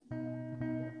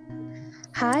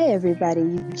Hi, everybody.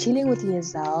 You're chilling with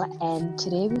Liazelle, and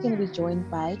today we're going to be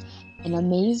joined by an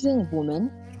amazing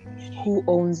woman who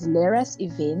owns Leras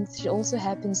Events. She also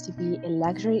happens to be a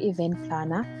luxury event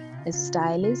planner, a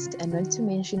stylist, and not to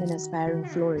mention an aspiring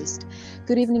florist.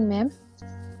 Good evening, ma'am.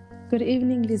 Good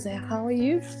evening, Lisa. How are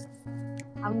you?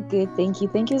 I'm good, thank you.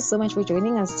 Thank you so much for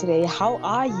joining us today. How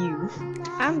are you?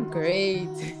 I'm great.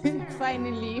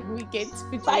 Finally, we get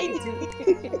to Fine.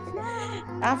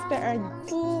 after a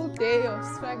full day of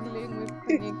struggling with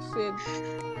connection.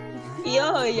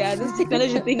 Yeah, this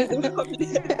technology thing is a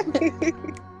problem.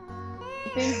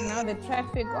 I think now the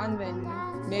traffic on the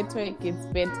network gets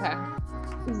better.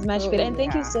 It's much So better, and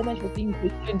thank you yeah. so much for being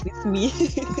patient with me.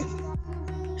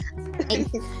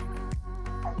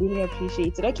 Really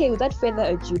appreciate it. Okay, without further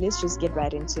ado, let's just get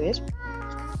right into it.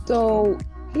 So,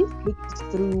 please take us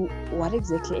through what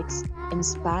exactly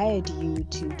inspired you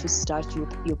to start your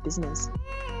business.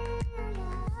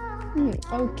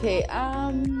 Okay.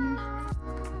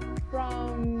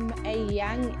 From a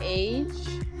young age,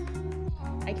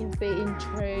 I can say in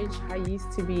church, I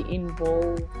used to be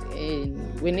involved in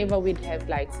whenever we'd have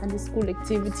like Sunday school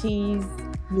activities.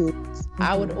 Yes.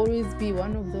 I would always be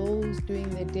one of those doing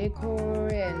the decor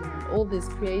and all this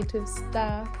creative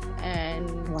stuff. And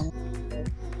Wow.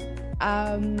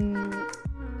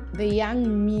 the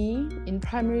young me in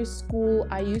primary school,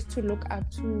 I used to look up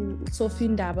to Sophie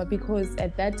Ndaba because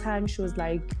at that time she was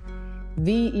like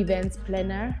the events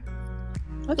planner.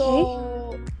 Okay.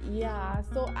 So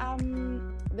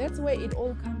that's where it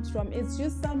all comes from. It's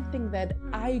just something that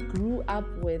I grew up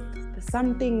with,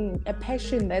 a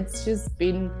passion that's just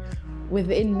been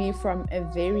within me from a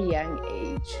very young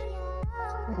age.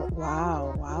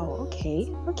 Wow.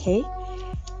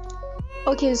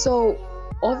 Okay. So,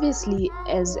 obviously,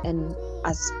 as an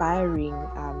aspiring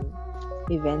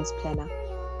events planner,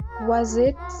 was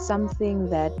it something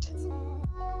that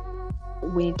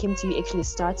when it came to you actually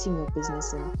starting your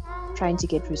business and trying to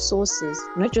get resources,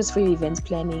 not just for your events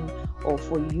planning or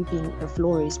for you being a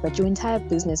florist, but your entire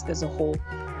business as a whole,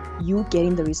 you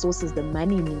getting the resources, the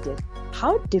money needed,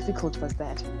 how difficult was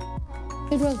that?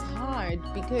 It was hard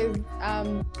because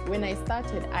when I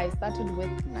started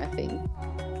with nothing.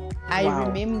 I Wow.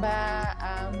 remember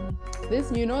this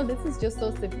is just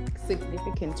so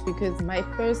significant because my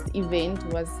first event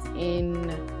was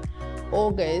in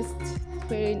August,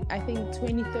 I think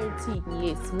 2013,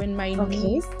 yes, when my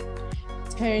niece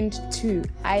turned 2.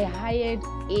 I hired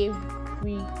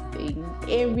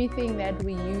everything that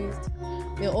we used.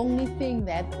 The only thing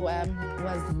that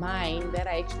was mine that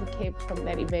I actually kept from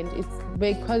that event, it's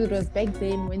because it was back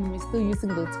then when we were still using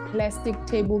those plastic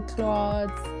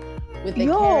tablecloths with the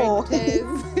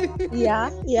characters.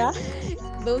 Yeah.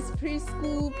 Those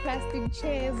preschool plastic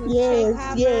chairs with chair Yes,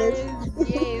 covers. yes.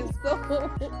 Yes.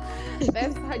 So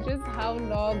that's just how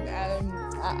long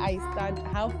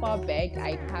how far back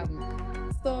I come.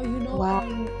 So, Wow.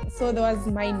 so there was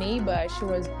my neighbor, she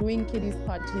was doing kiddies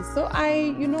parties. So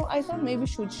I thought maybe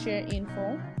she would share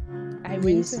info. I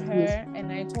went to her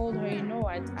and I told her, you know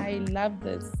what, I love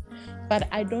this, but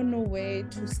I don't know where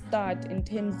to start in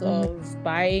terms of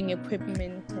buying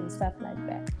equipment and stuff like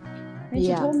that. And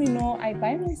she told me, no, I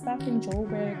buy my stuff in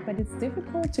Joburg, but it's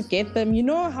difficult to get them. You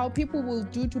know how people will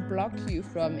do to block you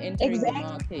from entering the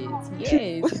market?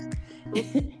 Yes.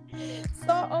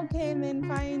 So, okay, and then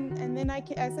fine. And then I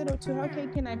said to her, okay,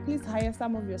 can I please hire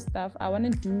some of your stuff? I want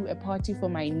to do a party for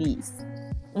my niece.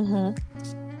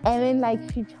 And then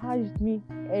she charged me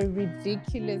a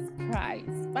ridiculous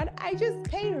price. But I just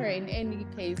paid her in any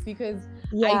case because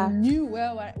I knew where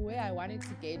I wanted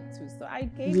to get to. So I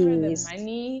gave her the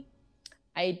money.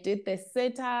 I did the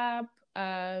setup.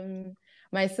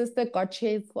 My sister got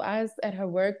chairs for us at her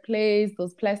workplace,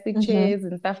 those plastic chairs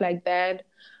and stuff like that.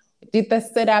 Did the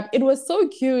setup. It was so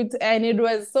cute and it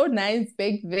was so nice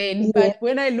back then. But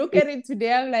when I look at it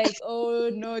today, I'm like, oh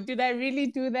no, did I really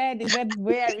do that? Is that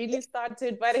where I really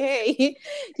started? But hey,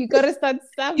 you gotta start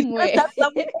somewhere.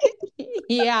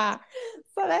 Yeah.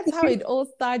 So that's how it all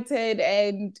started.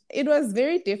 And it was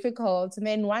very difficult. And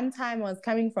then one time I was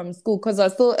coming from school because I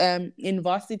was still in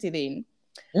varsity then.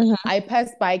 I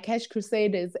passed by Cash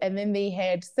Crusaders and then they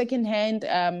had secondhand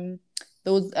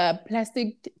those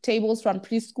plastic tables from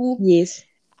preschool. Yes.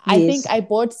 I think I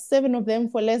bought 7 of them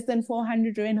for less than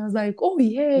 400 rand. I was like, oh,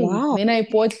 yay. Wow. Then I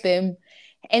bought them.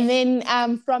 And then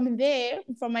from there,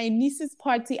 from my niece's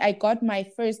party, I got my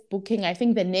first booking, I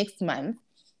think the next month.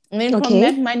 And then from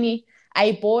that money,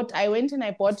 I went and I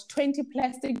bought 20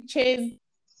 plastic chairs.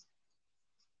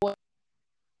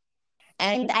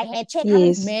 And I had chair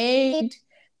covers made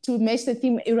to match the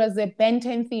theme. It was a Ben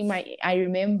 10 theme, I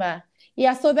remember.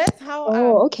 Yeah, so that's how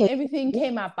Oh, okay. everything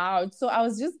came about. So I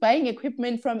was just buying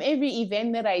equipment from every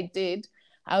event that I did.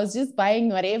 I was just buying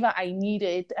whatever I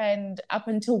needed, and up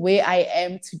until where I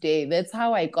am today, that's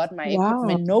how I got my Wow.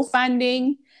 equipment. No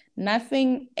funding,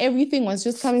 nothing. Everything was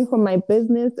just coming from my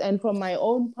business and from my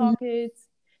own pockets.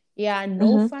 Yeah, no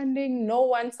Mm-hmm. funding, no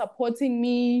one supporting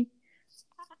me.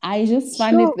 I just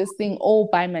funded Sure. this thing all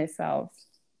by myself.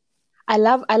 I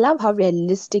love how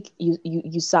realistic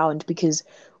you sound, because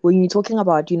when you're talking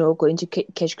about, going to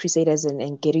Cash Crusaders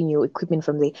and getting your equipment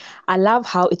from there, I love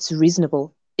how it's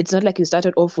reasonable. It's not like you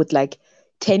started off with like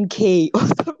 10K or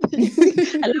something.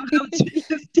 I love how it's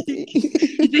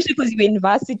realistic, especially because you're in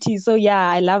varsity. So yeah,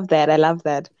 I love that. I love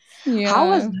that. How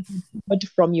was Yeah. the support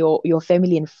from your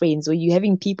family and friends? Were you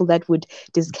having people that would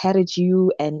discourage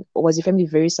you, and was your family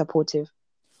very supportive?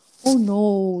 Oh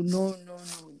no, no, no,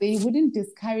 no. They wouldn't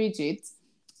discourage it.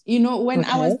 When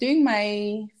I was Okay. doing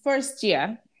my first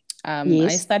year, I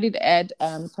Yes. studied at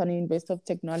Tony University of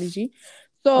Technology.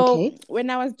 So Okay. when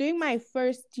I was doing my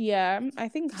first year, I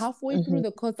think halfway through Mm-hmm.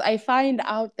 the course, I find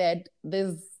out that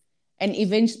there's an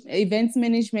events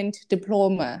management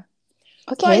diploma.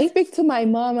 So I Okay. speak to my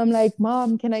mom. I'm like,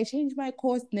 Mom, can I change my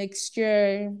course next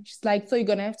year? She's like, so you're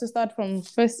gonna have to start from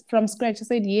scratch. I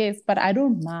said, yes, but I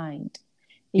don't mind,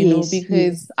 Yes, yes.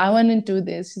 because I want to do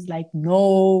this. She's like,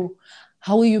 no,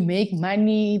 how will you make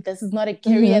money? This is not a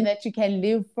career Mm-hmm. that you can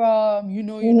live from. You're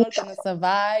not going to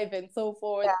survive and so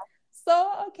forth. Yeah.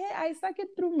 So, okay, I stuck it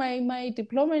through my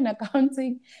diploma in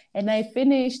accounting and I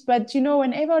finished. But,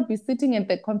 whenever I'd be sitting at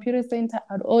the computer center,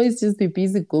 I'd always just be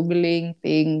busy Googling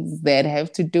things that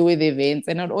have to do with events.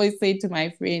 And I'd always say to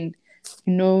my friend,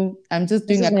 I'm just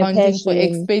This doing is my accounting for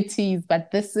passion. expertise,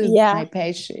 but this is Yeah. my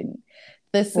passion.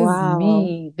 This is Wow.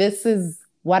 me. This is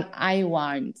what I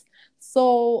want.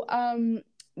 So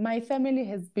my family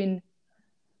has been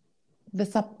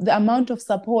the amount of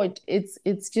support.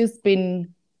 It's just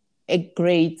been a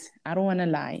great. I don't want to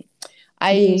lie.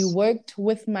 I Yes. worked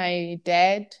with my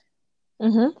dad,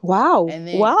 Mm-hmm. Wow. and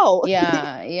then Wow.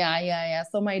 yeah, yeah, yeah, yeah.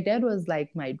 So my dad was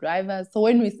like my driver. So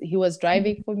when he was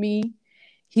driving for me,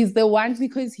 he's the one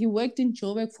because he worked in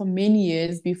Joburg for many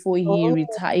years before he Oh,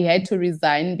 retired. He had to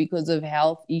resign because of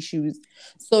health issues.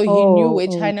 So he knew oh, where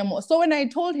oh. China Mall. So when I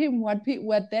told him what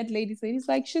that lady said, he's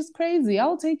like, "She's crazy.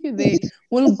 I'll take you there.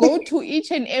 We'll go to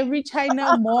each and every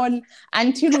China Mall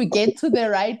until we get to the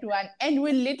right one." And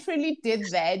we literally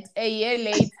did that a year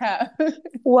later.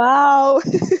 Wow.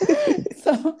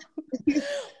 So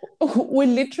we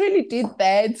literally did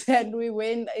that, and we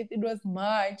went. It was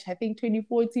March, I think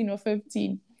 2014 or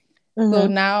 15. So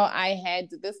Mm-hmm. now I had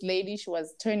this lady, she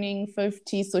was turning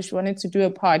 50, so she wanted to do a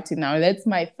party now. That's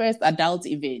my first adult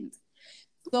event.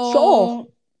 Sure.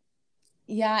 So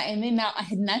yeah, and then now I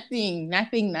had nothing,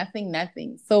 nothing, nothing,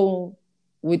 nothing. So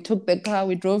we took the car,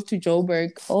 we drove to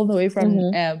Joburg, all the way from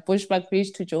Mm-hmm. Bushbuck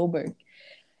Beach to Joburg.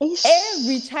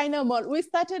 Every Ish. China Mall. We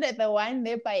started at the one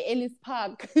there by Ellis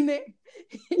Park.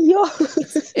 Yo.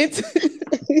 It's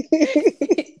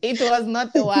it was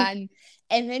not the one.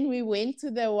 And then we went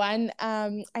to the one,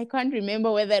 I can't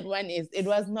remember where that one is. It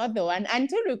was not the one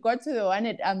until we got to the one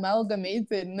at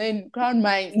Amalgamated and then Crown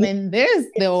Mines. Then there's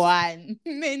the one.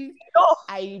 Then Yo.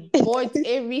 I bought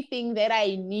everything that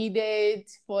I needed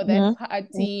for that Mm-hmm.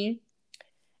 party.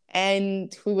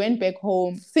 And we went back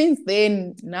home. Since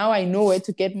then, now I know where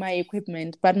to get my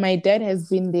equipment. But my dad has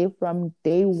been there from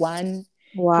day one.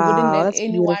 He wouldn't Wow, let that's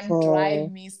anyone drive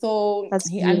beautiful. me. So That's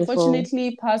he beautiful.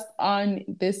 unfortunately passed on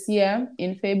this year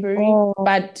in February. Oh,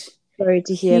 But sorry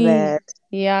to hear he, that.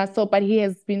 yeah, but he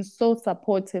has been so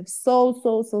supportive, so,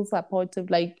 so, so supportive.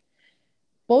 Like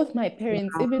both my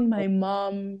parents, Wow. even my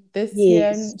mom this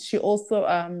year, Yes. she also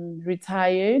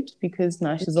retired because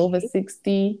now she's over Okay.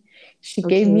 60. She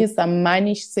gave Okay. me some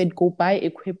money. She said, go buy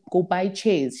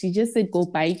chairs. She just said, go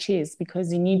buy chairs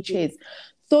because you need Mhm. chairs.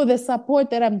 So the support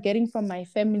that I'm getting from my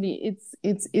family, it's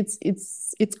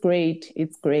great.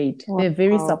 It's great. They're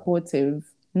very Wow. supportive.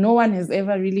 No one has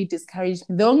ever really discouraged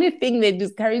me. The only thing they're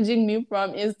discouraging me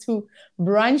from is to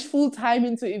branch full time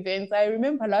into events. I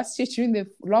remember last year during the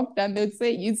lockdown, they would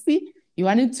say, you see, you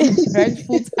wanted to branch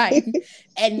full time,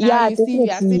 and now Yeah, you see, you are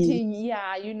definitely. sitting,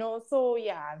 yeah, So,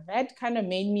 yeah, that kind of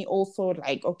made me also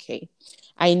like, okay,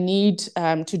 I need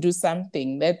to do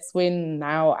something. That's when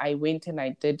now I went and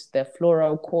I did the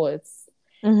floral course,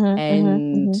 Mm-hmm,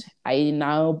 mm-hmm, and mm-hmm. I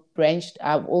now branched.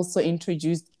 I've also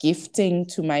introduced gifting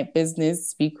to my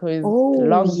business because Oh, yes,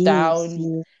 lockdown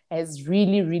yes. has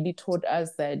really, really taught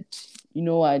us that, you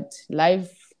know what,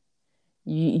 life,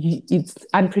 it's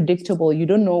unpredictable. You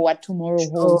don't know what tomorrow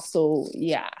True, holds. So,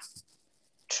 yeah.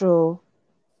 true.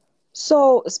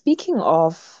 So, speaking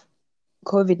of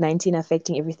COVID-19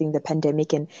 affecting everything, the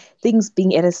pandemic and things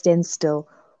being at a standstill,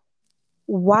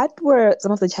 what were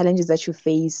some of the challenges that you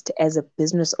faced as a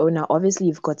business owner? Obviously,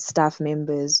 you've got staff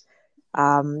members,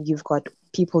 you've got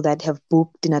people that have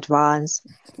booked in advance.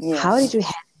 Yeah. How did you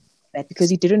handle that?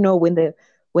 Because you didn't know when the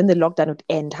lockdown would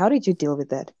end. How did you deal with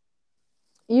that?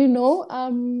 You know,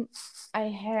 I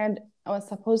was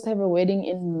supposed to have a wedding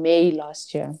in May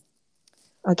last year.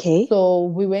 Okay. So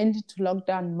we went into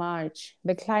lockdown March.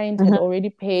 The client had Mm-hmm. already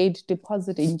paid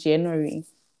deposit in January.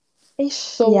 Ish,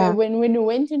 So yeah. when we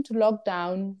went into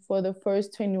lockdown for the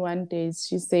first 21 days,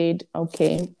 she said,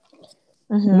 okay,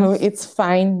 Mm-hmm. no, it's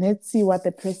fine. Let's see what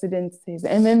the president says.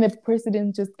 And then the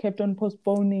president just kept on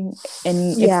postponing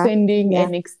and Yeah. extending Yeah.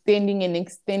 and extending and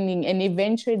extending. And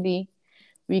eventually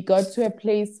we got to a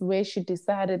place where she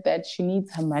decided that she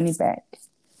needs her money back.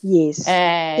 Yes. Ish.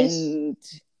 And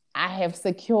I have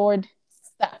secured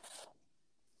stuff.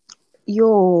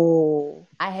 Yo.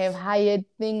 I have hired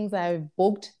things. I've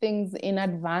booked things in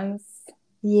advance.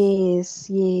 Yes.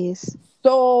 Yes.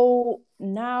 So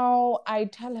now I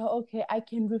tell her, okay, I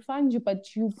can refund you,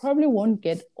 but you probably won't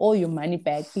get all your money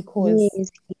back because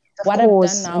Yes. Of what I've done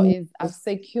course. now is I've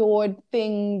secured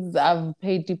things, I've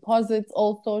paid deposits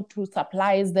also to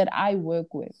suppliers that I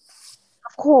work with.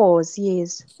 Of course.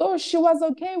 Yes. So she was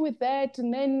okay with that.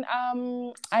 And then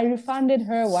I refunded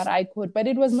her what I could, but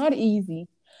it was not easy. Yeah,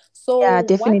 So what that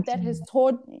definitely. has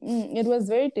taught, it was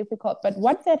very difficult. But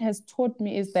what that has taught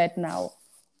me is that now,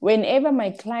 whenever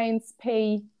my clients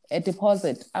pay a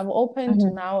deposit, I've opened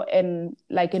Mm-hmm. now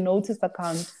like a notice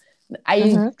account. I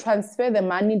Mm-hmm. transfer the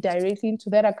money directly into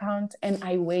that account and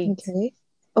I wait. Okay.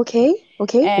 Okay.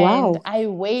 Okay. And Wow. I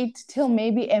wait till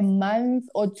maybe a month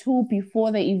or two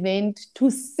before the event to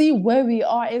see where we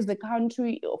are as a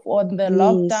country for the Yes.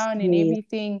 lockdown and Yes.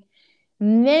 everything.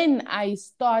 Then I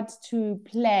start to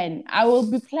plan. I will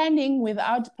be planning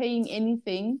without paying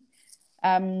anything.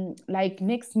 Like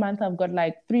next month, I've got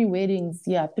like 3 weddings.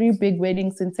 Yeah, 3 big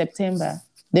weddings in September.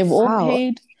 They've all Wow.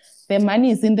 paid. Their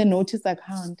money is in the notice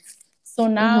account. So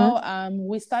Mm-hmm. now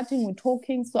we're starting with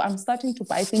talking. So I'm starting to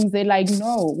buy things. They're like,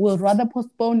 no, we'll rather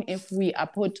postpone if we are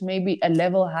put maybe a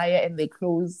level higher and they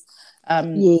close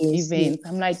Yes. Yes. events.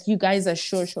 I'm like, you guys are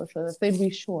sure. They said, we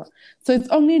sure. So it's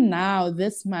only now,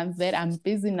 this month, that I'm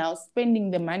busy now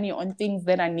spending the money on things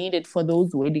that are needed for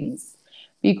those weddings.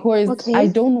 Because I Okay.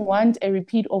 don't want a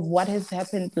repeat of what has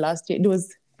happened last year. It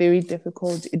was very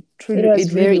difficult. It was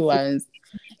It really very was.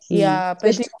 easy, Yeah,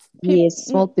 but especially yes,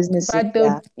 small businesses. but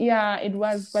Yeah. yeah, it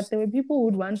was. But there were people who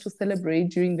would want to celebrate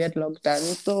during that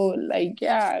lockdown. So like,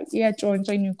 yeah, John,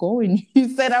 you go and you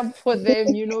set up for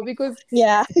them, because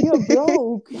Yeah. you're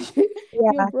broke.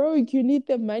 You're Yeah. broke. You need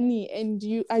the money, and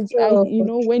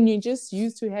True. when you're just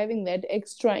used to having that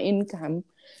extra income,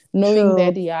 knowing True.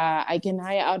 that I can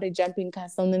hire out a jumping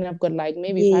castle, and then I've got like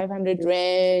maybe Yes. 500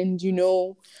 rand,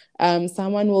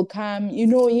 someone will come,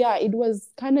 yeah, it was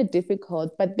kind of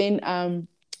difficult. But then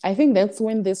I think that's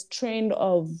when this trend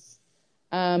of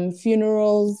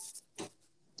funerals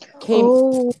came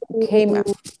Oh, came of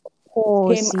came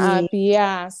course. Yeah. up.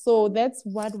 Yeah, so that's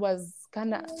what was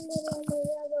kind of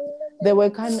they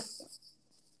were kind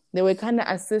of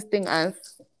assisting us.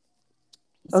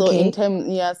 So in Okay. terms,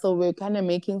 yeah, so we're kind of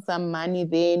making some money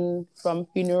then from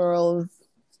funerals.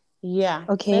 Yeah,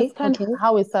 that's Okay. kind of Okay.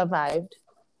 how we survived.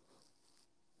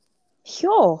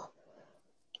 Sure.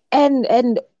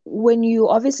 And when you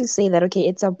obviously say that, okay,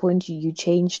 at some point you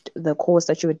changed the course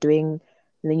that you were doing,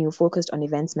 and then you focused on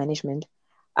events management.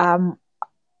 Um,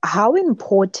 how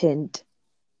important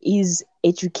is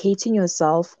educating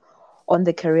yourself on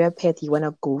the career path you want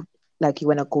to go, like you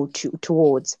want to go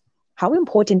towards? How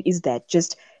important is that?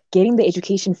 Just getting the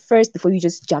education first before you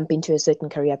just jump into a certain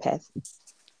career path.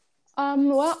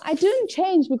 Well, I didn't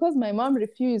change because my mom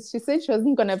refused. She said she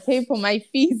wasn't gonna pay for my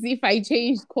fees if I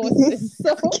changed courses.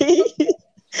 Okay.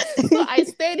 So I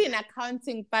stayed in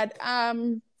accounting, but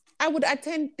I would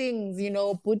attend things,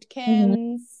 boot Mhm,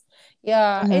 camps,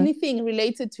 yeah, mhm. anything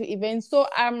related to events. So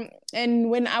and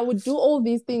when I would do all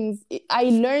these things, I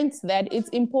learned that it's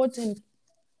important.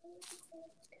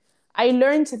 I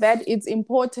learned that it's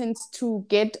important to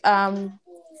get some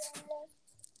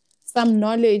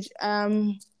knowledge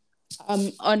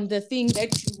on the thing that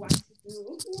you want to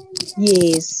do.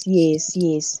 Yes, yes,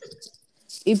 yes.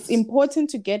 It's important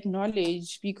to get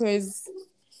knowledge because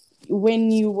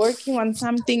when you're working on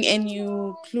something and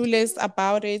you clueless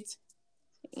about it,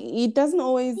 it doesn't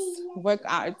always work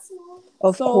out.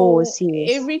 Of So course,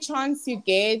 yes. every chance you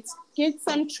get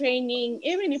some training,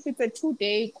 even if it's a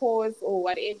 2-day course or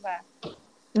whatever.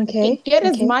 Okay, Get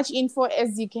as okay. much info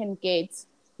as you can get,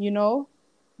 you know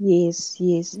Yes,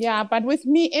 yes. Yeah, but with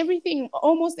me,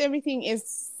 almost everything is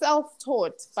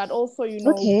self-taught, but also,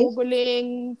 Okay,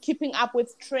 Googling, keeping up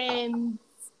with trends,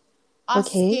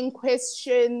 okay. asking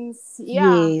questions.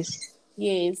 Yeah, Yes.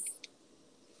 yes,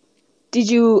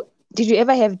 Did you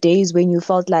ever have days when you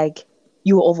felt like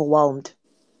you were overwhelmed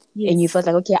and you yes. felt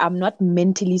like, okay, I'm not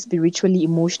mentally, spiritually,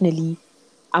 emotionally,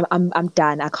 I'm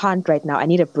done. I can't right now. I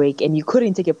need a break, and you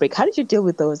couldn't take a break. How did you deal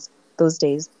with those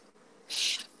days?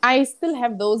 I still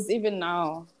have those even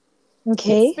now,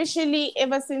 Okay. especially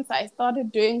ever since I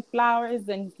started doing flowers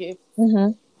and gifts.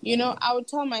 Mm-hmm. I would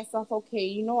tell myself, okay,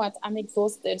 you know what, I'm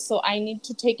exhausted, so I need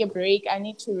to take a break, I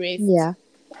need to rest. Yeah.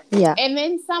 Yeah. And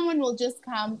then someone will just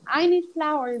come, I need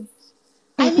flowers,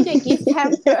 I need a gift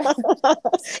hamper.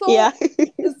 Yeah. So,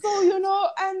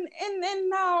 and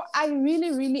now I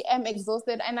really, really am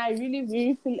exhausted, and I really,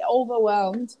 really feel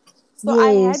overwhelmed. So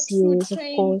I had Yes, to yes, of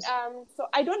train. course. So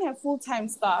I don't have full-time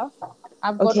staff.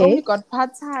 I've got only Okay. got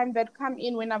part-time that come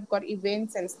in when I've got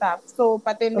events and stuff. So,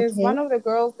 but then there's Okay. one of the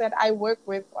girls that I work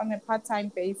with on a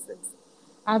part-time basis.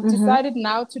 I've Mm-hmm. decided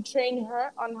now to train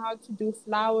her on how to do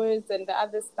flowers and the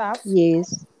other stuff.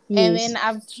 Yes. And then Yes.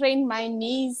 I've trained my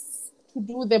niece to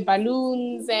do the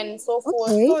balloons and so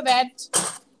forth, Okay. so that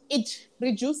it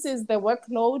reduces the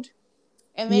workload.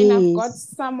 And then I've got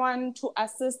Yes. someone to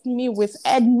assist me with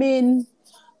admin,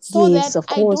 so Yes, that of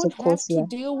I course, don't of have course. to Yeah.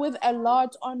 deal with a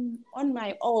lot on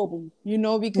my own,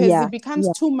 because Yeah. it becomes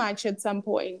Yeah. too much at some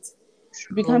point. It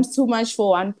True. becomes too much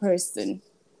for one person.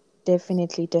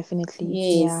 Definitely, definitely.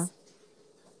 Yeah. Yes.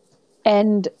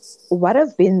 And what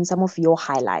have been some of your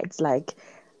highlights, like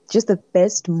just the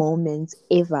best moments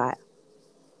ever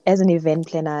as an event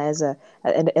planner, as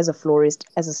a florist,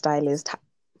 as a stylist?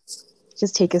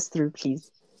 Just take us through,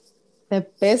 please. The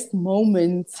best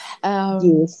moment,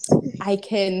 Yes. I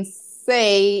can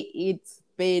say it's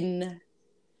been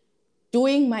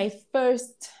doing my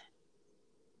first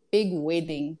big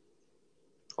wedding.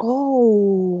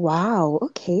 Oh, wow.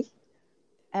 Okay.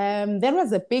 That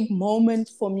was a big moment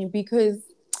for me because,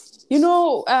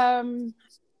 and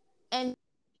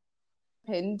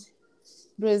happened,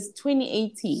 it was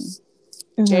 2018,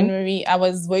 Mm-hmm. January.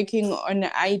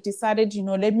 I decided,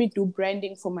 let me do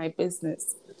branding for my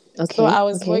business. So Okay. I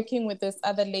was Okay. working with this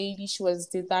other lady. She was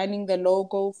designing the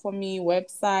logo for me,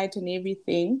 website and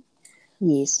everything.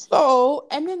 Yes. So,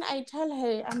 and then I tell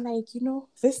her, I'm like,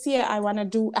 this year I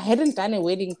hadn't done a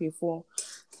wedding before.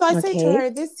 So I say to Okay. her,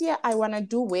 this year I want to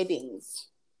do weddings.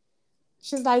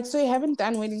 She's like, so you haven't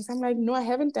done weddings? I'm like, no, I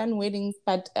haven't done weddings,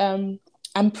 but I'm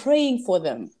praying for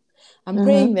them. I'm Mm-hmm.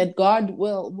 praying that God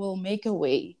will make a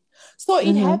way. So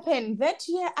it Mm-hmm. happened that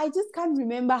year. I just can't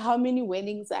remember how many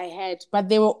weddings I had, but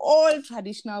they were all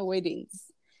traditional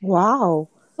weddings. Wow.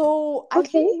 So I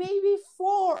Okay. think maybe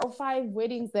 4 or 5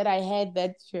 weddings that I had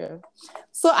that year.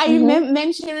 So I Mm-hmm. remember,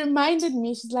 then she reminded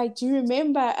me, she's like, do you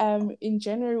remember in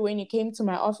January when you came to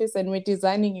my office and we're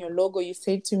designing your logo, you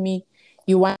said to me,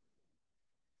 you want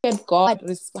God,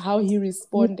 how he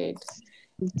responded.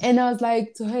 Yes. And I was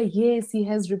like to her, yes, he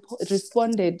has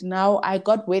responded. Now I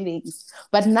got weddings,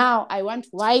 but now I want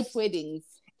white weddings.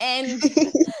 And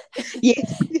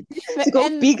Yes. To go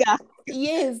and bigger.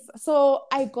 yes, so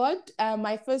I got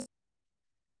my first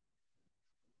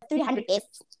 300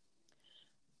 guests.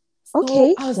 So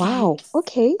Okay. Wow.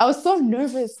 Okay. I was so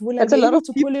nervous. Will I That's a be lot able of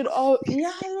to pull people. it off?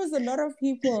 Yeah, it was a lot of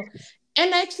people.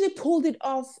 And I actually pulled it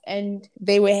off and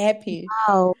they were happy.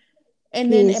 Wow.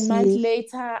 And then a Yes. month Yes.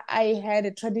 later, I had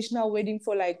a traditional wedding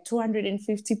for like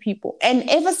 250 people. And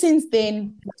ever since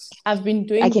then, I've been I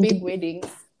doing can do big it. weddings.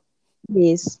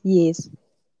 Yes. Yes.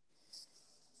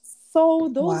 So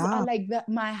those are Wow. like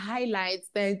my highlights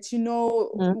that,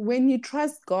 Mm. when you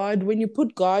trust God, when you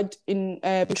put God in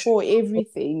before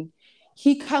everything,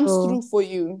 he comes True. through for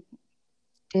you.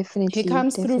 He Definitely.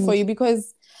 comes through for you Definitely.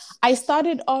 because I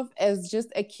started off as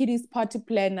just a kiddies party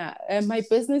planner. My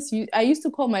business, I used to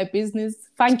call my business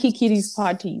Funky Kiddies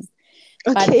Parties.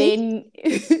 But Okay.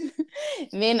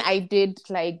 then I did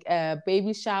like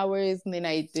baby showers, and then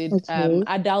I did Okay.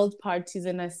 adult parties.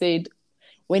 And I said,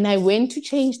 when I went to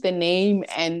change the name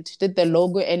and did the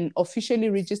logo and officially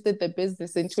registered the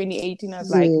business in 2018, I was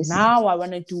like, Yes. now I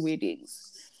want to do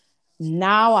weddings.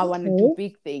 Now I want to do Okay.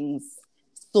 big things.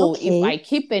 So if Okay. I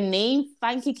keep the name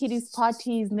Funky Kiddies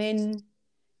Parties, then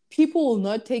people will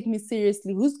not take me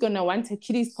seriously. Who's gonna want a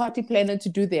kiddies party planner to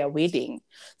do their wedding?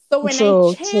 So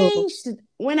True. True.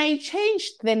 when I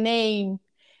changed the name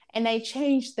and I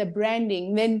changed the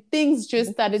branding, then things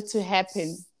just started to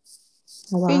happen.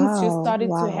 Things just Wow. started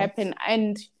to Wow. happen.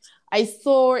 And I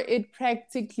saw it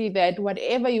practically that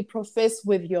whatever you profess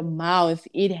with your mouth,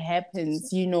 it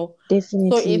happens, you know.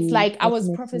 So it's Definitely, like I was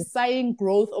definitely. prophesying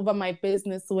growth over my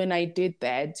business when I did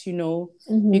that, you know,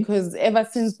 Mm-hmm. because ever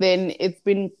since then it's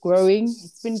been growing.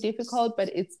 It's been difficult, but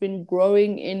it's been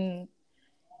growing in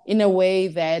a way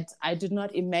that I did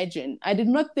not imagine. I did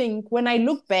not think when I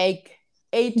look back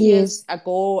 8 years Yes,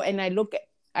 ago and I look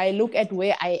at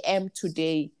where I am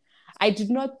today. I did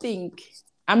not think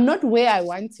I'm not where I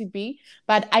want to be,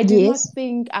 but I did not yes.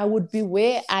 think I would be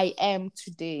where I am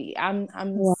today. I'm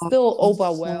Wow. still Wow.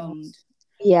 overwhelmed.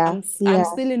 Yeah, I'm yeah,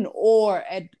 still in awe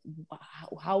at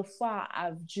how far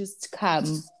I've just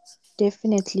come.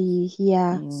 definitely.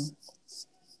 Yeah. Mm.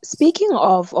 Speaking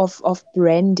of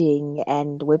branding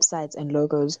and websites and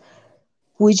logos,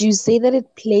 would you say that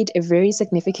it played a very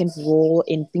significant role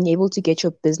in being able to get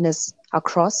your business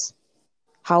across?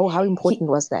 How important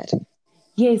was that?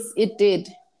 Yes, it did.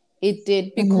 It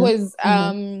did Mm-hmm. because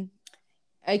Mm-hmm.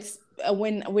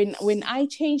 when I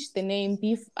changed the name,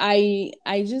 I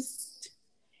just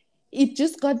it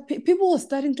just got people were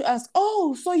starting to ask,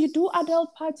 oh, so you do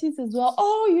adult parties as well?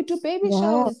 Oh, you do baby Wow.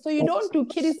 showers? So you don't do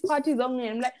kiddies parties only?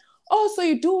 I'm like, oh, so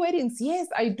you do weddings? Yes,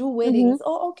 I do Mm-hmm. weddings.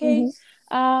 Oh, okay.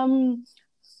 Mm-hmm. Um,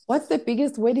 what's the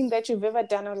biggest wedding that you've ever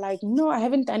done? I'm like, no, I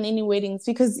haven't done any weddings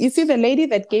because you see, the lady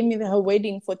that gave me her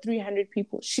wedding for 300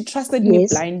 people, she trusted me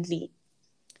Yes. blindly.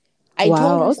 I told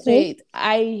Wow. her Okay. straight.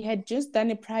 I had just done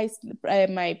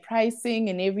my pricing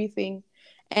and everything,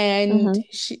 and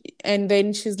Mm-hmm. and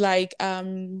then she's like, my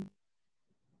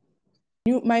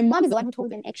mom is the one who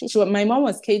told them actually. My mom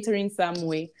was catering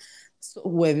somewhere, so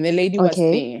when the lady was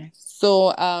Okay. there,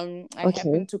 so I Okay.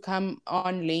 happened to come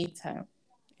on later,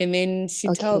 and then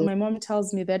Okay. my mom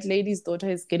tells me that lady's daughter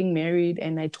is getting married,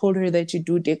 and I told her that you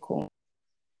do decor.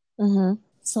 Mm-hmm.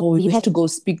 So you have to go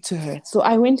speak to her. So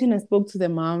I went in and spoke to the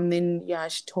mom. And then, yeah,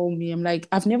 she told me, I'm like,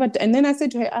 I've never, and then I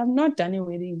said to her, I've not done a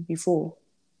wedding before,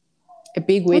 a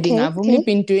big wedding. Okay. I've only Okay.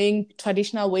 been doing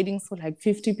traditional weddings for like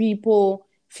 50 people.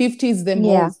 50 is the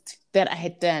Yeah. most that I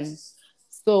had done.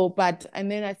 So,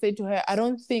 and then I said to her, I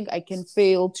don't think I can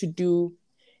fail to do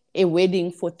a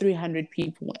wedding for 300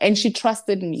 people. And she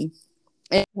trusted me.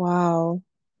 And Wow.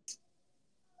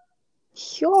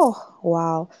 Sure.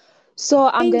 Wow. So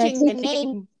I'm gonna changing the take it.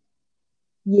 name,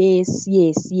 Yes,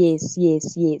 yes, yes,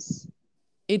 yes, yes.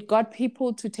 it got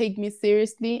people to take me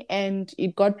seriously, and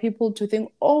it got people to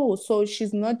think, oh, so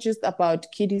she's not just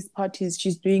about kiddies parties,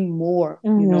 she's doing more, you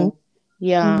Mm-hmm. know.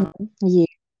 Yeah. Mm-hmm. Yeah,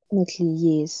 definitely,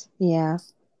 yes. Yeah.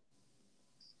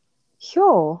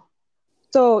 Sure.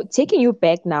 So taking you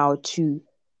back now to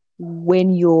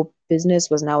when your business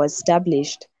was now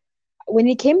established, when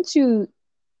it came to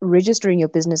registering your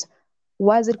business,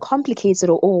 was it complicated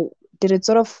or did it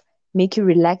sort of make you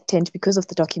reluctant because of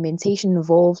the documentation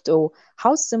involved, or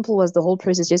how simple was the whole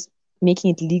process, just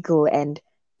making it legal and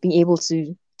being able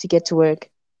to get to work?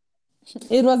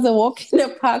 It was a walk in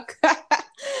the park.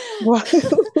 Wow.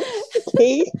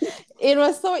 Okay. It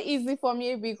was so easy for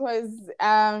me because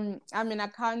I'm an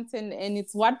accountant, and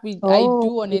it's what I Oh,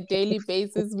 do on a daily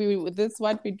basis. This is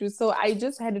what we do. So I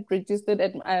just had it registered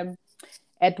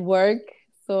at work.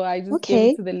 So I just gave it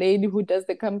okay. to the lady who does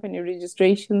the company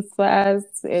registrations for us.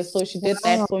 So she did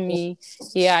that Wow. for me.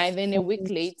 Yeah, and then a week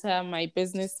later, my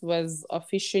business was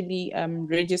officially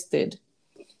registered.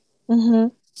 Mm-hmm.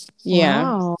 Yeah.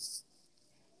 Wow.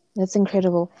 That's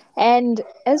incredible. And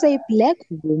as a Black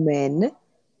woman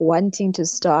wanting to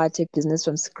start a business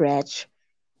from scratch,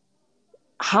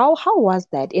 how was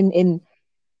that in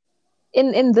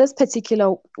this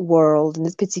particular world, in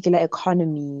this particular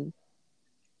economy?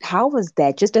 How was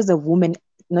that? Just as a woman,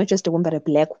 not just a woman, but a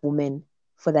Black woman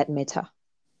for that matter.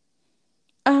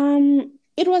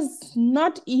 It was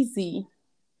not easy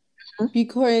Mhm.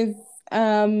 because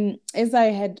as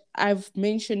I've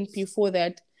mentioned before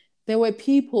that there were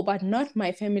people, but not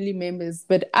my family members,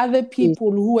 but other Yes,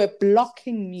 people who were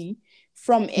blocking me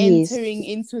from yes, entering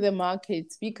into the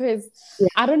market because yeah.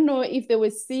 I don't know if they were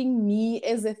seeing me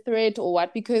as a threat or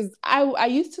what, because I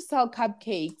used to sell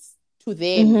cupcakes to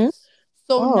them. Mm-hmm.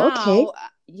 So Oh, okay. now,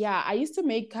 yeah, I used to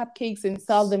make cupcakes and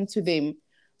sell them to them.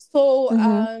 So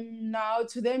Mm-hmm. now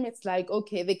to them, it's like,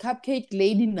 okay, the cupcake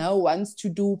lady now wants to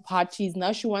do parties.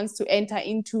 Now she wants to enter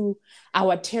into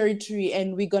our territory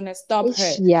and we're going to stop Ish,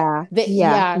 her. yeah, yeah,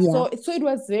 Yeah, yeah. so it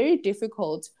was very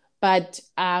difficult, but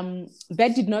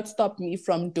that did not stop me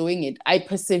from doing it. I Mm-hmm.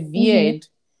 persevered.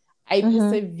 I Mm-hmm.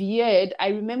 persevered. I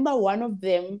remember one of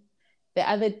them the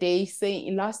other day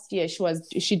saying last year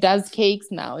she does cakes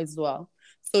now as well.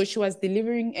 So she was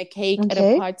delivering a cake at a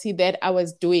Okay. party that I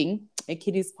was doing, a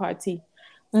kiddies party.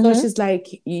 So Mm-hmm. she's like,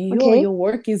 Okay. your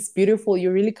work is beautiful.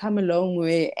 You really come a long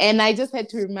way. And I just had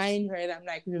to remind her, and I'm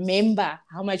like, remember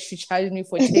how much you charged me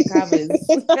for chair covers.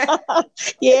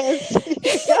 Yes.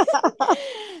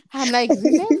 I'm like,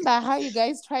 remember how you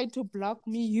guys tried to block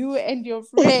me, you and your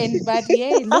friend. But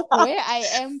yeah, look where I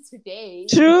am today.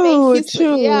 Thank True, you. So,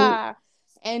 true. yeah.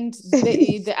 And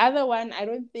the other one, I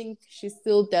don't think she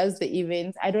still does the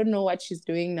events. I don't know what she's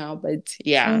doing now, but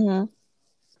yeah. Mm-hmm.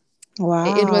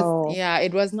 It was, Wow. yeah,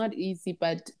 it was not easy,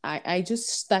 but I just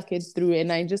stuck it through,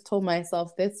 and I just told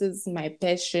myself, this is my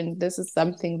passion, this is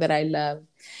something that I love.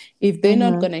 If they're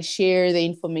not Mm-hmm. going to share the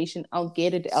information, I'll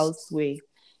get it elsewhere.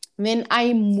 And then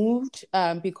I moved,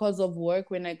 because of work.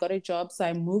 When I got a job, so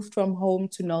I moved from home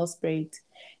to Nelspruit,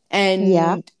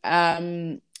 Yeah.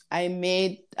 and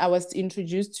I was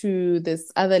introduced to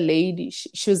this other lady.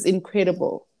 She was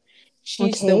incredible.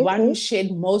 She's the Okay, one okay. who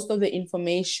shared most of the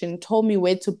information, told me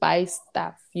where to buy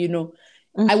stuff. I would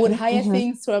Mm-hmm. hire Mm-hmm.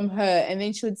 things from her, and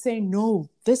then she would say, no,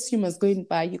 this you must go and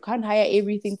buy. You can't hire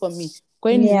everything from me. Go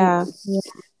and Yeah. Yeah.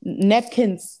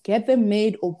 napkins, get them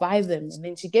made or buy them. And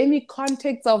then she gave me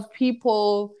contacts of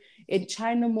people in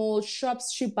China Mall,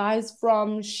 shops she buys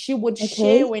from. She would share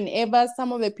Okay. whenever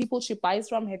some of the people she buys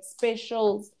from had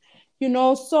specials.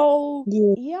 So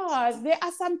Yeah. yeah, there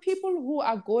are some people who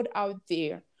are good out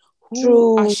there,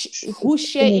 True. True. who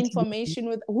share Definitely. information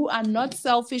with, who are not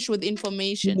selfish with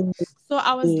information. So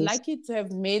I was Yes. lucky to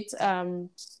have met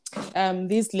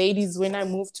these ladies when I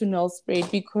moved to Nelspruit,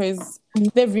 because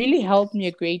they really helped me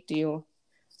a great deal.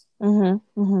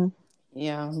 Mm-hmm. Mm-hmm.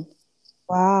 Yeah.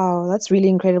 Wow, that's really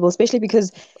incredible, especially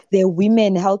because they're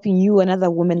women helping you, another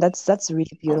woman. That's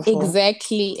really beautiful.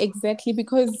 Exactly, exactly.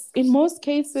 Because in most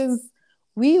cases,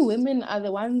 we women are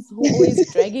the ones who always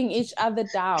dragging each other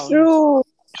down. True.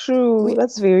 True. We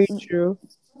That's very true.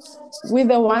 we're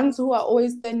the ones who are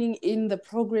always standing in the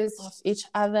progress of each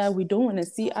other. We don't want to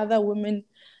see other women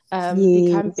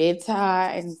become Yes. better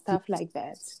and stuff like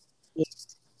that.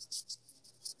 Yes.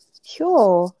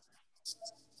 Sure.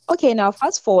 Okay, now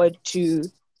fast forward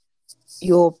to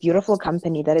your beautiful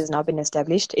company that has now been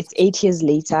established. It's 8 years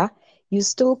later. You're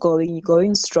still going, you're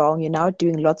going strong. You're now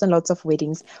doing lots and lots of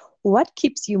weddings. What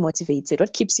keeps you motivated?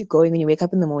 What keeps you going when you wake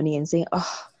up in the morning and saying,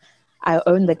 "Oh, I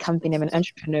own the company. I'm an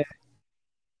entrepreneur."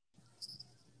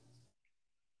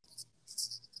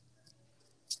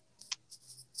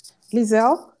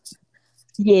 Lizelle,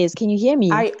 Yes, can you hear me?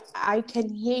 I can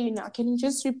hear you now. Can you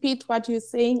just repeat what you're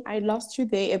saying? I lost you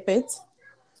there a bit.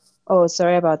 Oh,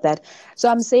 sorry about that. So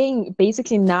I'm saying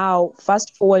basically now,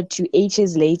 fast forward to 8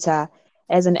 years later,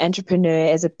 as an entrepreneur,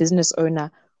 as a business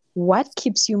owner, what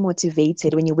keeps you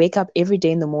motivated when you wake up every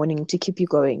day in the morning to keep you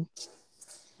going?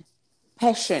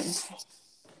 Passion.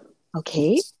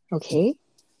 Okay, okay.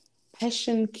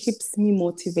 Passion keeps me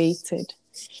motivated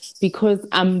because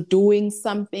I'm doing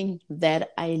something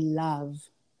that I love.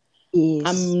 Yes.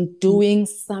 I'm doing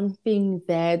something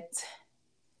that,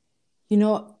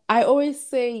 I always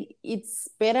say it's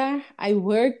better I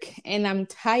work and I'm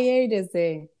tired as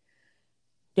a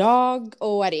dog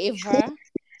or whatever.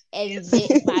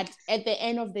 But at the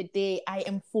end of the day, I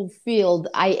am fulfilled.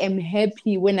 I am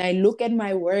happy when I look at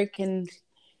my work. And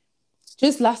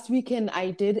just last weekend,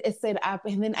 I did a setup,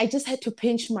 and then I just had to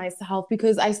pinch myself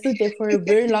because I stood there for a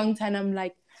very long time. I'm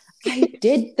like, I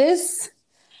did this.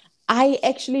 I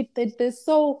actually did this.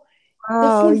 So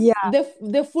Wow, yeah.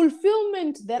 the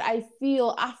fulfillment that I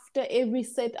feel after every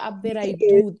setup that I Yes,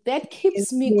 do, that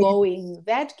keeps me yes. going.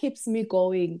 That keeps me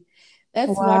going.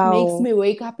 That's what makes Wow. me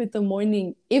wake up in the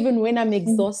morning, even when I'm Mm,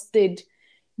 exhausted,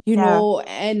 yeah.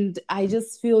 and I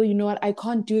just feel, what, I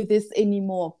can't do this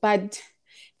anymore. But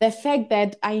the fact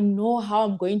that I know how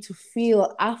I'm going to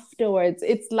feel afterwards,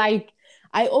 it's like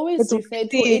I always It's worth refer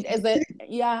to it. it as a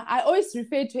yeah, I always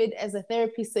refer to it as a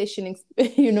therapy session,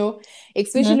 you know,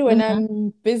 especially when Mm-hmm.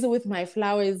 I'm busy with my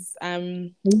flowers.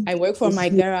 I work from Yes, my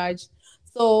yes, garage.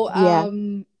 So yeah.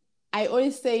 I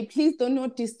always say, please do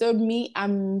not disturb me.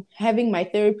 I'm having my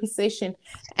therapy session.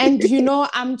 And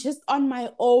I'm just on my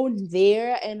own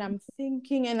there, and I'm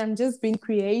thinking, and I'm just being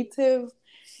creative.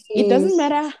 It doesn't Yes.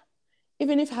 matter,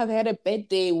 even if I've had a bad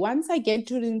day. Once I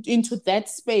get into that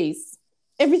space,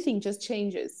 everything just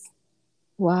changes.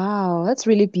 Wow, that's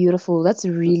really beautiful. That's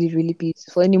really, really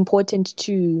beautiful and important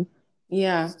too.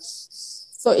 Yeah.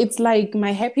 So it's like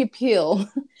my happy pill.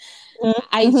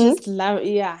 I Mm-hmm. just love,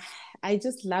 yeah, I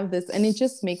just love this, and it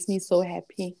just makes me so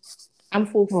happy. I'm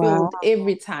Wow. fulfilled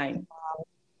every time.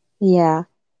 Yeah.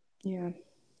 Yeah.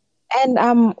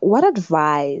 And what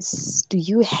advice do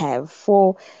you have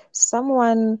for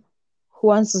someone who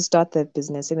wants to start their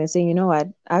business and they're saying, you know what,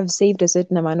 I've saved a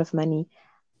certain amount of money.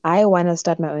 I want to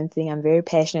start my own thing. I'm very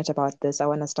passionate about this. I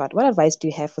want to start. What advice do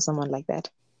you have for someone like that?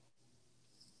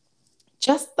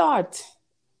 Just start.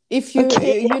 If you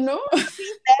Okay. you know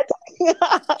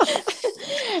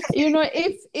you know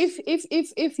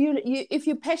if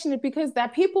you're passionate, because there are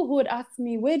people who would ask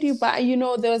me, where do you buy,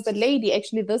 there was a lady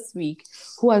actually this week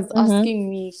who was Mm-hmm. asking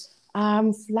me,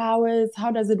 flowers,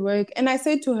 how does it work? And I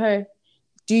said to her,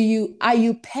 are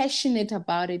you passionate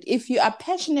about it? If you are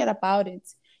passionate about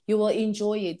it, you will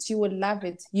enjoy it, you will love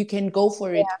it, you can go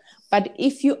for it. But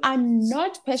if you are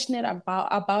not passionate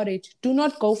about it, do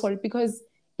not go for it, because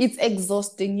it's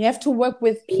exhausting. You have to work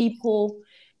with people.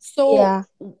 So Yeah.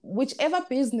 whichever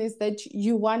business that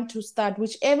you want to start,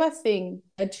 whichever thing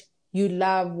that you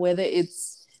love, whether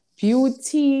it's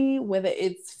beauty, whether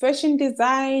it's fashion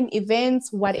design,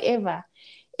 events, whatever,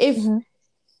 if Mm-hmm.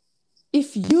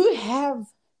 if you have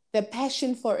the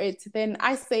passion for it, then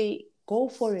I say go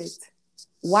for it.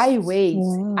 Why wait?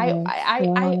 Wow.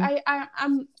 Wow.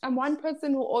 I'm one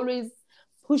person who always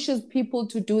pushes people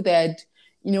to do that.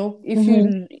 If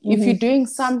Mm-hmm. you're Mm-hmm. doing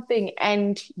something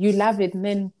and you love it,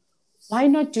 then why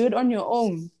not do it on your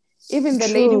own? Even the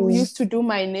lady who True. used to do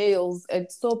my nails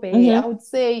at Sobe, Mm-hmm. I would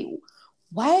say,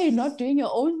 why are you not doing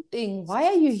your own thing? Why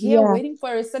are you here Yeah. waiting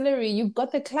for a salary? You've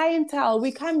got the clientele.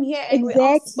 We come here and we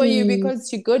ask for you Exactly.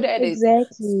 because you're good at it.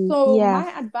 Exactly. So Yeah.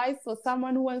 my advice for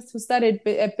someone who wants to start a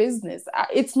business,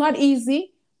 it's not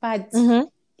easy, but Mm-hmm.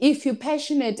 if you're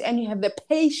passionate and you have the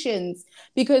patience,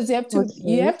 because you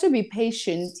Okay. have to be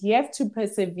patient, you have to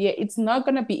persevere. It's not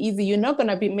going to be easy. You're not going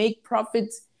to be make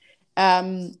profit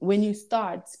when you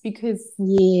start, because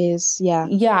Yes.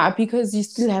 Yeah. because you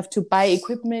still have to buy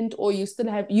equipment, or you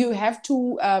have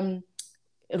to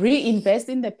reinvest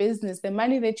in the business. The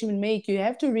money that you make, you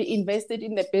have to reinvest it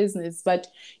in the business, but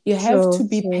you have True. to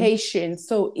be True. patient.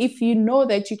 So if you know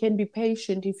that you can be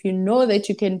patient, if you know that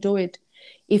you can do it,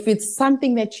 if it's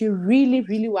something that you really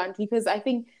really want, because I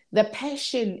think the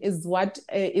passion is what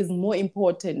is more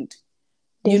important.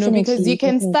 Because you Definitely.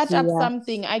 can start Definitely. up Yeah.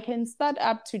 something. I can start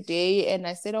up today and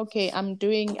I said, okay, I want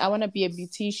to be a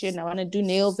beautician, I want to do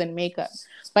nails and makeup.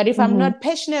 But if I'm Mm-hmm. not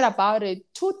passionate about it,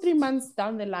 2-3 months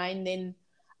down the line, then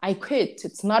I quit.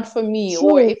 It's not for me.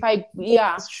 Or True. if I,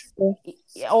 yeah, It's true.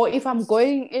 or if I'm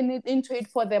going into it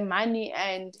for the money,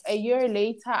 and a year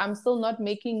later I'm still not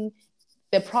making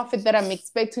the profit that I'm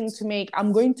expecting to make,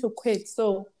 I'm going to quit.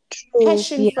 So True.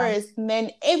 passion Yeah. first, and then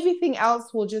everything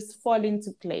else will just fall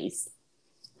into place.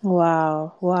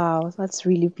 Wow. Wow. That's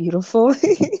really beautiful.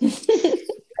 That's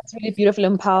really beautiful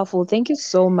and powerful. Thank you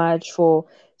so much for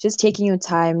just taking your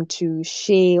time to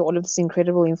share all of this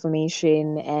incredible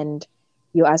information and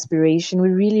your aspiration. We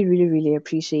really, really, really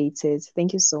appreciate it.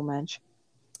 Thank you so much.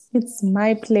 It's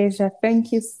my pleasure.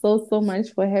 Thank you so, so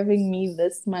much for having me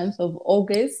this month of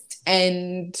August,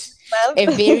 and a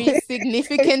very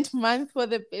significant month for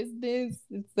the business.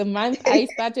 It's the month I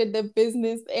started the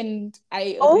business and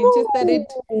I registered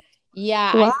it. Oh,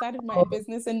 Yeah, I wow. started my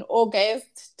business in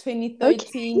August Okay.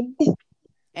 2013,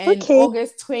 and Okay.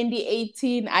 August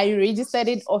 2018, I registered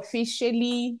it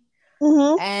officially.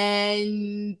 Mm-hmm.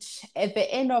 And at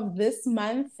the end of this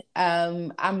month,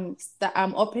 I'm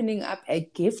opening up a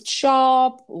gift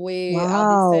shop where I'll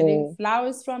be selling Wow.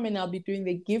 flowers from, and I'll be doing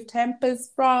the gift hampers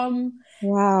from.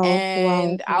 Wow. Wow.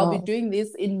 And I'll be Wow. doing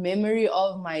this in memory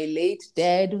of my late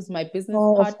dad, who's my business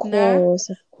Oh, of partner, course.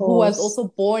 Of who was course. also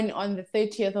born on the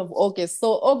 30th of August.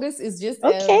 So August is just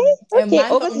Okay. a Okay.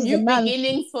 month of August is the new month.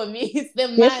 beginnings for me. It's the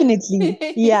month. Definitely.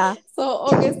 Yeah. So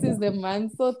August is the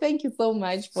month. So thank you so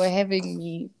much for having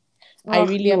me. I Oh,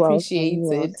 really you're welcome. appreciate You're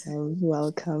it. welcome. You're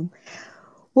welcome.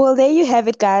 Well, there you have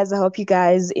it, guys. I hope you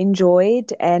guys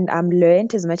enjoyed and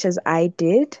learned as much as I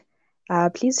did.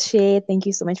 Please share. Thank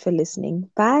you so much for listening.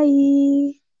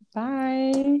 Bye.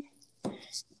 Bye.